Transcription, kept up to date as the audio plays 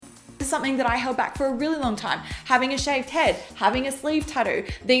something that I held back for a really long time. Having a shaved head, having a sleeve tattoo.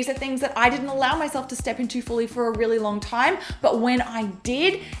 These are things that I didn't allow myself to step into fully for a really long time. But when I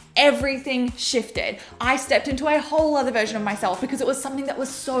did, everything shifted. I stepped into a whole other version of myself because it was something that was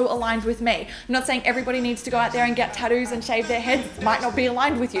so aligned with me. I'm not saying everybody needs to go out there and get tattoos and shave their heads. It might not be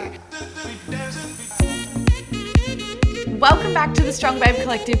aligned with you. Welcome back to the Strong Babe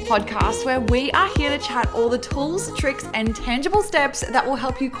Collective podcast, where we are here to chat all the tools, tricks, and tangible steps that will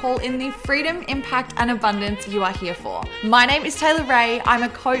help you call in the freedom, impact, and abundance you are here for. My name is Taylor Ray. I'm a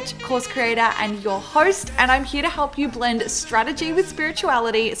coach, course creator, and your host, and I'm here to help you blend strategy with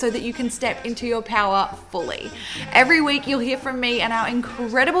spirituality so that you can step into your power fully. Every week, you'll hear from me and our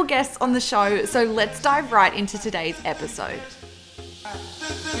incredible guests on the show, so let's dive right into today's episode.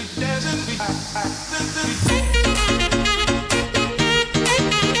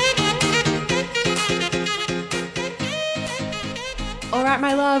 All right,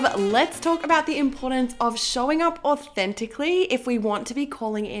 my love, let's talk about the importance of showing up authentically if we want to be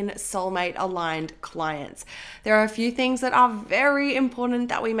calling in soulmate aligned clients. There are a few things that are very important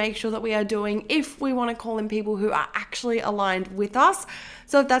that we make sure that we are doing if we want to call in people who are actually aligned with us.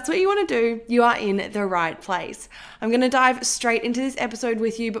 So if that's what you want to do, you are in the right place. I'm going to dive straight into this episode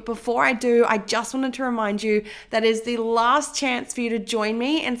with you, but before I do, I just wanted to remind you that is the last chance for you to join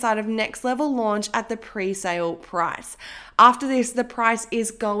me inside of Next Level Launch at the pre-sale price. After this, the price is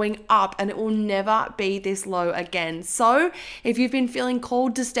going up and it will never be this low again. So if you've been feeling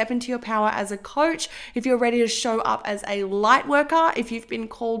called to step into your power as a coach, if you're ready to show up as a light worker, if you've been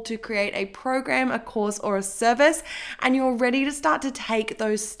called to create a program, a course, or a service, and you're ready to start to take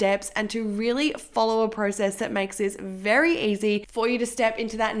those steps and to really follow a process that makes this very easy for you to step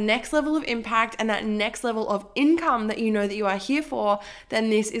into that next level of impact and that next level of income that you know that you are here for,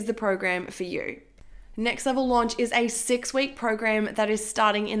 then this is the program for you. Next Level Launch is a 6-week program that is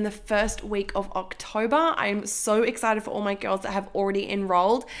starting in the first week of October. I'm so excited for all my girls that have already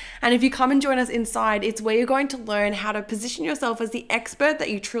enrolled. And if you come and join us inside, it's where you're going to learn how to position yourself as the expert that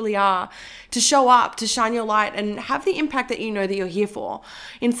you truly are, to show up, to shine your light, and have the impact that you know that you're here for.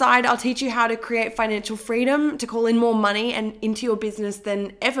 Inside, I'll teach you how to create financial freedom, to call in more money and into your business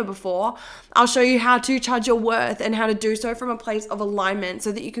than ever before. I'll show you how to charge your worth and how to do so from a place of alignment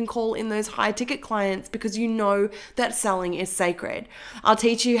so that you can call in those high ticket clients because you know that selling is sacred. I'll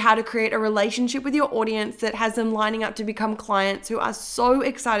teach you how to create a relationship with your audience that has them lining up to become clients who are so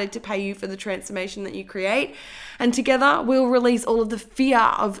excited to pay you for the transformation that you create. And together we'll release all of the fear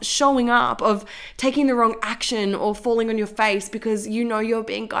of showing up, of taking the wrong action or falling on your face because you know you're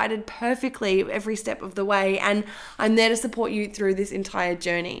being guided perfectly every step of the way. And I'm there to support you through this entire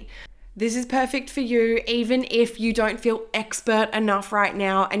journey. This is perfect for you even if you don't feel expert enough right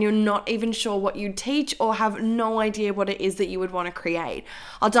now and you're not even sure what you teach or have no idea what it is that you would want to create.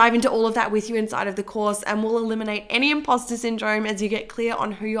 I'll dive into all of that with you inside of the course and we'll eliminate any imposter syndrome as you get clear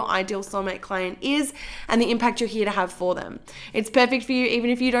on who your ideal soulmate client is and the impact you're here to have for them. It's perfect for you even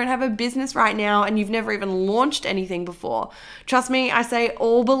if you don't have a business right now and you've never even launched anything before. Trust me, I say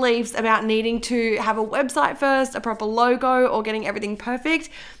all beliefs about needing to have a website first, a proper logo, or getting everything perfect.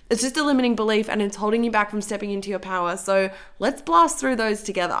 It's just a limiting belief and it's holding you back from stepping into your power. So let's blast through those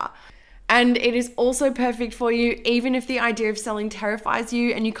together. And it is also perfect for you even if the idea of selling terrifies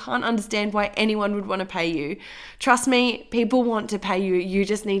you and you can't understand why anyone would want to pay you. Trust me, people want to pay you. You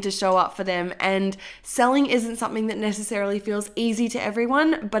just need to show up for them. And selling isn't something that necessarily feels easy to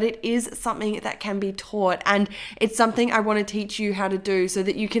everyone, but it is something that can be taught. And it's something I want to teach you how to do so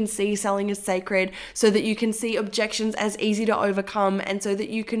that you can see selling as sacred, so that you can see objections as easy to overcome, and so that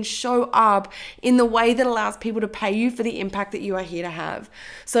you can show up in the way that allows people to pay you for the impact that you are here to have.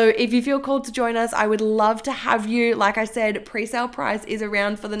 So if you feel called to join us, I would love to have you. Like I said, pre-sale price is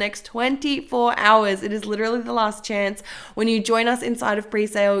around for the next 24 hours. It is literally the last chance. When you join us inside of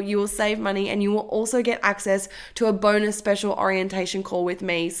pre-sale, you will save money and you will also get access to a bonus special orientation call with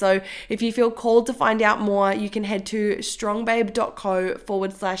me. So if you feel called to find out more, you can head to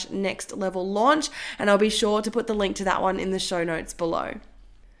strongbabe.co/next level launch, and I'll be sure to put the link to that one in the show notes below.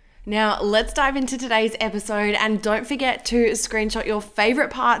 Now, let's dive into today's episode, and don't forget to screenshot your favorite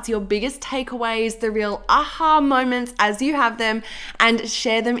parts, your biggest takeaways, the real aha moments as you have them, and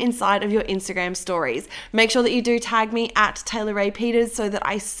share them inside of your Instagram stories. Make sure that you do tag me at Taylor Ray Peters so that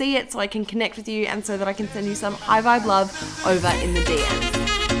I see it, so I can connect with you, and so that I can send you some high vibe love over in the DMs.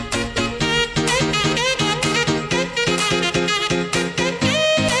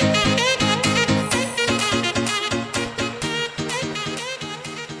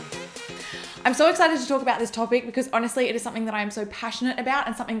 I'm so excited to talk about this topic because honestly, it is something that I am so passionate about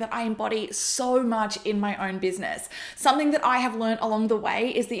and something that I embody so much in my own business. Something that I have learned along the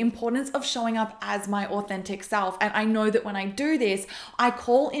way is the importance of showing up as my authentic self. And I know that when I do this, I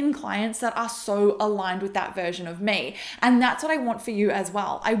call in clients that are so aligned with that version of me. And that's what I want for you as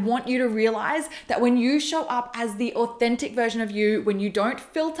well. I want you to realize that when you show up as the authentic version of you, when you don't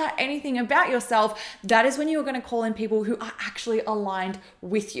filter anything about yourself, that is when you're going to call in people who are actually aligned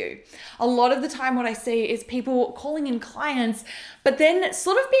with you. A lot of the time what I see is people calling in clients, but then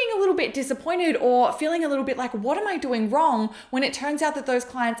sort of being a little bit disappointed or feeling a little bit like, what am I doing wrong? When it turns out that those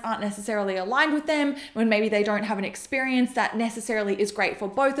clients aren't necessarily aligned with them, when maybe they don't have an experience that necessarily is great for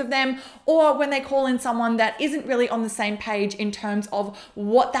both of them, or when they call in someone that isn't really on the same page in terms of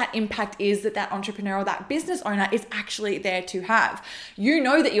what that impact is that that entrepreneur or that business owner is actually there to have. You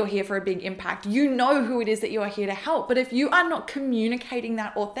know that you're here for a big impact. You know who it is that you are here to help. But if you are not communicating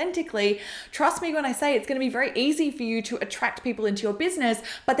that authentically, trust me when I say it's going to be very easy for you to attract people into your business,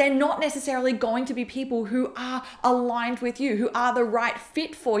 but they're not necessarily going to be people who are aligned with you, who are the right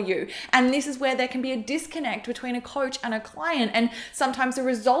fit for you. And this is where there can be a disconnect between a coach and a client. And sometimes the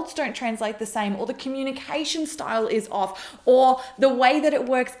results don't translate the same, or the communication style is off, or the way that it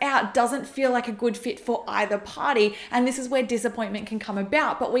works out doesn't feel like a good fit for either party. And this is where disappointment can come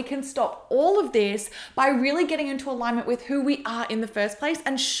about. But we can stop all of this by really getting into alignment with who we are in the first place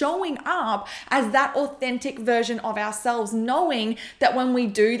and showing up as that authentic version of ourselves, knowing that when we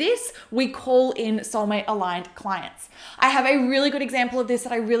do this, we call in soulmate aligned clients. I have a really good example of this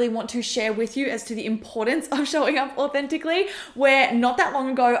that I really want to share with you as to the importance of showing up authentically, where not that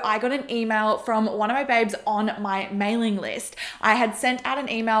long ago, I got an email from one of my babes on my mailing list. I had sent out an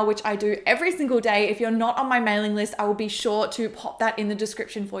email, which I do every single day. If you're not on my mailing list, I will be sure to pop that in the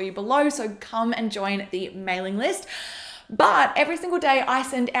description for you below. So come and join the mailing list. But every single day I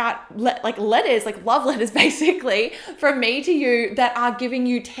send out letters, like love letters basically, from me to you that are giving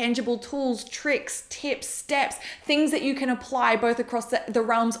you tangible tools, tricks, tips, steps, things that you can apply both across the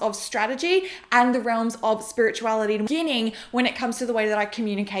realms of strategy and the realms of spirituality, beginning when it comes to the way that I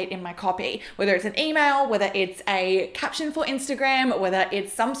communicate in my copy, whether it's an email, whether it's a caption for Instagram, whether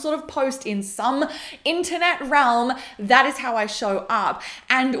it's some sort of post in some internet realm. That is how I show up.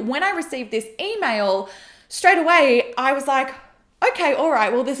 And when I received this email, straight away, I was like, okay, all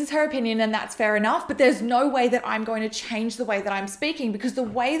right, well, this is her opinion and that's fair enough, but there's no way that I'm going to change the way that I'm speaking, because the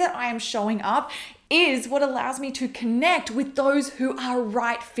way that I am showing up is what allows me to connect with those who are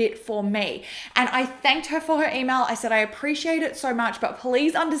right fit for me. And I thanked her for her email. I said, I appreciate it so much, but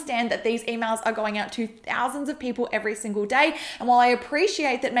please understand that these emails are going out to thousands of people every single day. And while I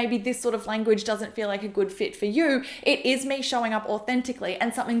appreciate that maybe this sort of language doesn't feel like a good fit for you, it is me showing up authentically.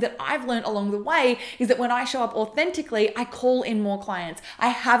 And something that I've learned along the way is that when I show up authentically, I call in more clients. I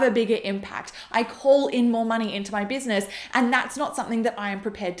have a bigger impact. I call in more money into my business. And that's not something that I am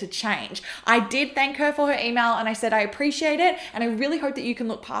prepared to change. I did thank her for her email and I said, I appreciate it. And I really hope that you can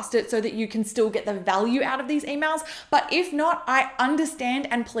look past it so that you can still get the value out of these emails. But if not, I understand,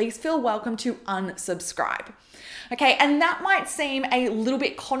 and please feel welcome to unsubscribe. Okay, and that might seem a little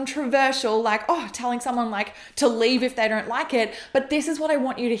bit controversial, like, telling someone like to leave if they don't like it, but this is what I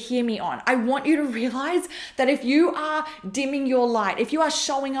want you to hear me on. I want you to realize that if you are dimming your light, if you are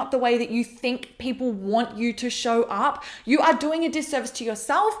showing up the way that you think people want you to show up, you are doing a disservice to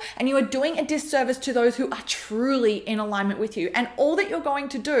yourself and you are doing a disservice to those who are truly in alignment with you. And all that you're going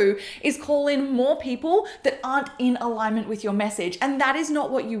to do is call in more people that aren't in alignment with your message. And that is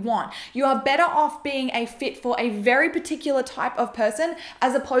not what you want. You are better off being a fit for a very particular type of person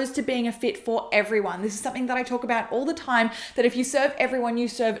as opposed to being a fit for everyone. This is something that I talk about all the time, that if you serve everyone, you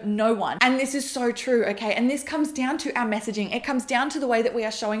serve no one. And this is so true, okay? And this comes down to our messaging. It comes down to the way that we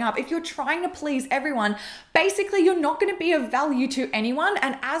are showing up. If you're trying to please everyone, basically you're not going to be of value to anyone.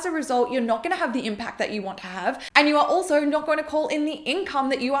 And as a result, you're not going to have the impact that you want to have. And you are also not going to call in the income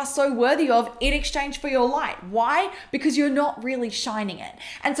that you are so worthy of in exchange for your light. Why? Because you're not really shining it.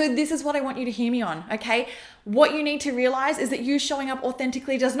 And so this is what I want you to hear me on, okay? What you need to realize is that you showing up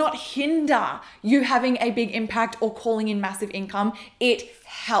authentically does not hinder you having a big impact or calling in massive income. It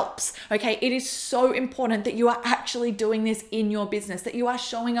helps, okay? It is so important that you are actually doing this in your business, that you are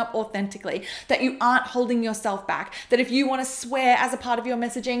showing up authentically, that you aren't holding yourself back, that if you want to swear as a part of your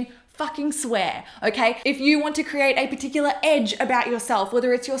messaging, fucking swear, okay? If you want to create a particular edge about yourself,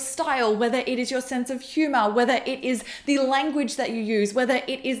 whether it's your style, whether it is your sense of humor, whether it is the language that you use, whether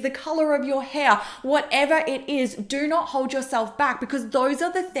it is the color of your hair, whatever it is, do not hold yourself back, because those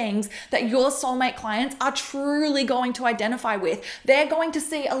are the things that your soulmate clients are truly going to identify with. They're going to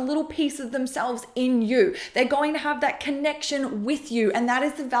see a little piece of themselves in you. They're going to have that connection with you, and that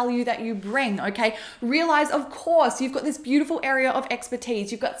is the value that you bring, okay? Realize, of course, you've got this beautiful area of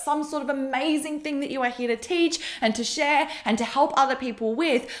expertise. You've got some sort of amazing thing that you are here to teach and to share and to help other people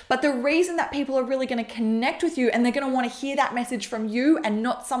with. But the reason that people are really going to connect with you and they're going to want to hear that message from you and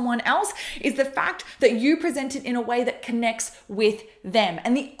not someone else is the fact that you present it in a way that connects with them.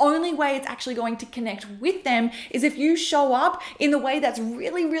 And the only way it's actually going to connect with them is if you show up in the way that's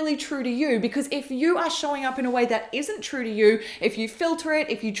really, really true to you. Because if you are showing up in a way that isn't true to you, if you filter it,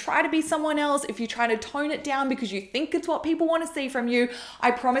 if you try to be someone else, if you try to tone it down because you think it's what people want to see from you,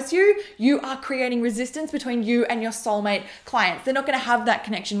 I promise you, you are creating resistance between you and your soulmate clients. They're not going to have that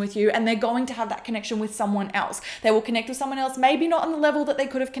connection with you, and they're going to have that connection with someone else. They will connect with someone else, maybe not on the level that they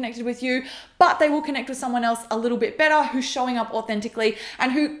could have connected with you, but they will connect with someone else a little bit better, who's showing up authentically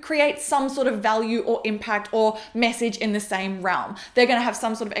and who creates some sort of value or impact or message in the same realm. They're going to have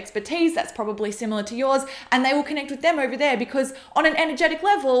some sort of expertise that's probably similar to yours, and they will connect with them over there, because on an energetic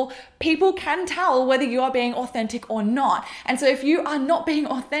level, people can tell whether you are being authentic or not. And so if you are not being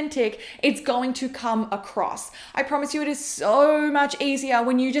authentic, it's going to come across. I promise you, it is so much easier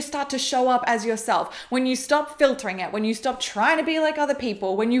when you just start to show up as yourself, when you stop filtering it, when you stop trying to be like other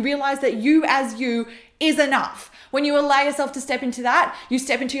people, when you realize that you as you is enough. When you allow yourself to step into that, you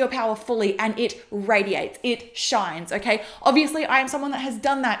step into your power fully and it radiates, it shines, okay? Obviously, I am someone that has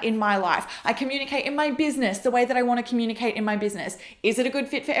done that in my life. I communicate in my business the way that I want to communicate in my business. Is it a good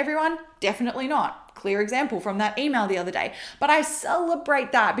fit for everyone? Definitely not. Clear example from that email the other day. But I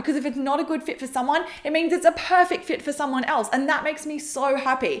celebrate that, because if it's not a good fit for someone, it means it's a perfect fit for someone else. And that makes me so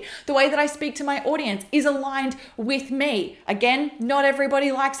happy. The way that I speak to my audience is aligned with me. Again, not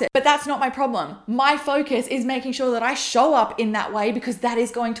everybody likes it, but that's not my problem. My focus is making sure that I show up in that way, because that is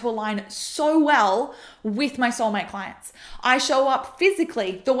going to align so well with my soulmate clients. I show up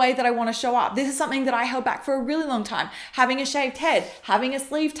physically the way that I want to show up. This is something that I held back for a really long time. Having a shaved head, having a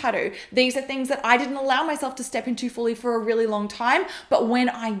sleeve tattoo. These are things that I didn't allow myself to step into fully for a really long time. But when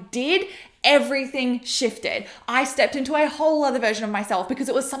I did, everything shifted. I stepped into a whole other version of myself because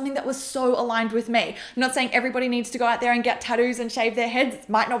it was something that was so aligned with me. I'm not saying everybody needs to go out there and get tattoos and shave their heads. It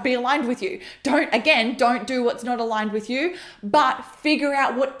might not be aligned with you. Don't do what's not aligned with you, but figure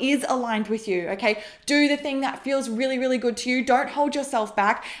out what is aligned with you, okay? Do the thing that feels really, really good to you. Don't hold yourself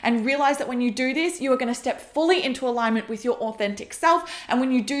back, and realize that when you do this, you are going to step fully into alignment with your authentic self. And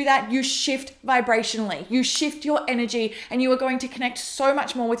when you do that, you shift vibrationally. You shift your energy, and you are going to connect so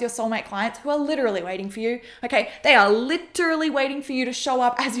much more with your soulmate clients, who are literally waiting for you, okay? They are literally waiting for you to show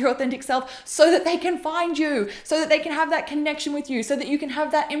up as your authentic self so that they can find you, so that they can have that connection with you, so that you can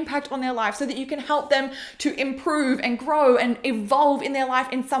have that impact on their life, so that you can help them to improve and grow and evolve in their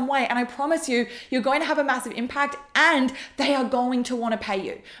life in some way. And I promise you, you're going to have a massive impact, and they are going to want to pay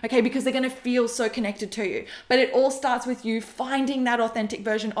you, okay? Because they're going to feel so connected to you. But it all starts with you finding that authentic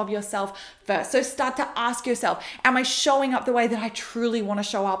version of yourself first. So start to ask yourself, am I showing up the way that I truly want to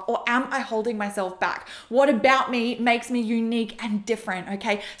show up, or am I holding myself back? What about me makes me unique and different,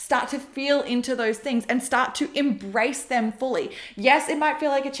 okay? Start to feel into those things and start to embrace them fully. Yes, it might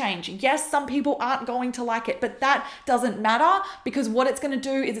feel like a change. Yes, some people aren't going to like it, but that doesn't matter, because what it's going to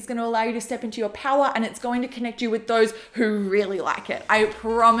do is it's going to allow you to step into your power, and it's going to connect you with those who really like it. I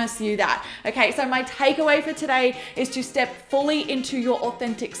promise you that. Okay, so my takeaway for today is to step fully into your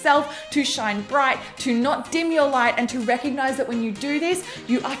authentic self, to shine bright, to not dim your light, and to recognize that when you do this,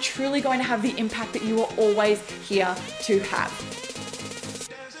 you are truly going to have the impact that you are always here to have.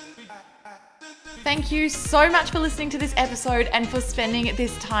 Thank you so much for listening to this episode and for spending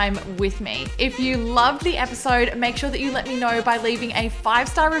this time with me. If you loved the episode, make sure that you let me know by leaving a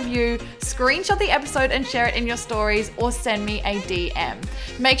 5-star review, screenshot the episode and share it in your stories, or send me a DM.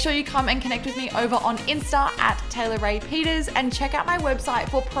 Make sure you come and connect with me over on Insta at Taylor Ray Peters, and check out my website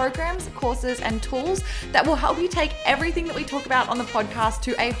for programs, courses, and tools that will help you take everything that we talk about on the podcast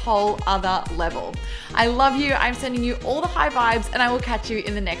to a whole other level. I love you. I'm sending you all the high vibes, and I will catch you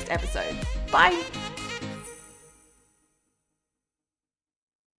in the next episode. Bye.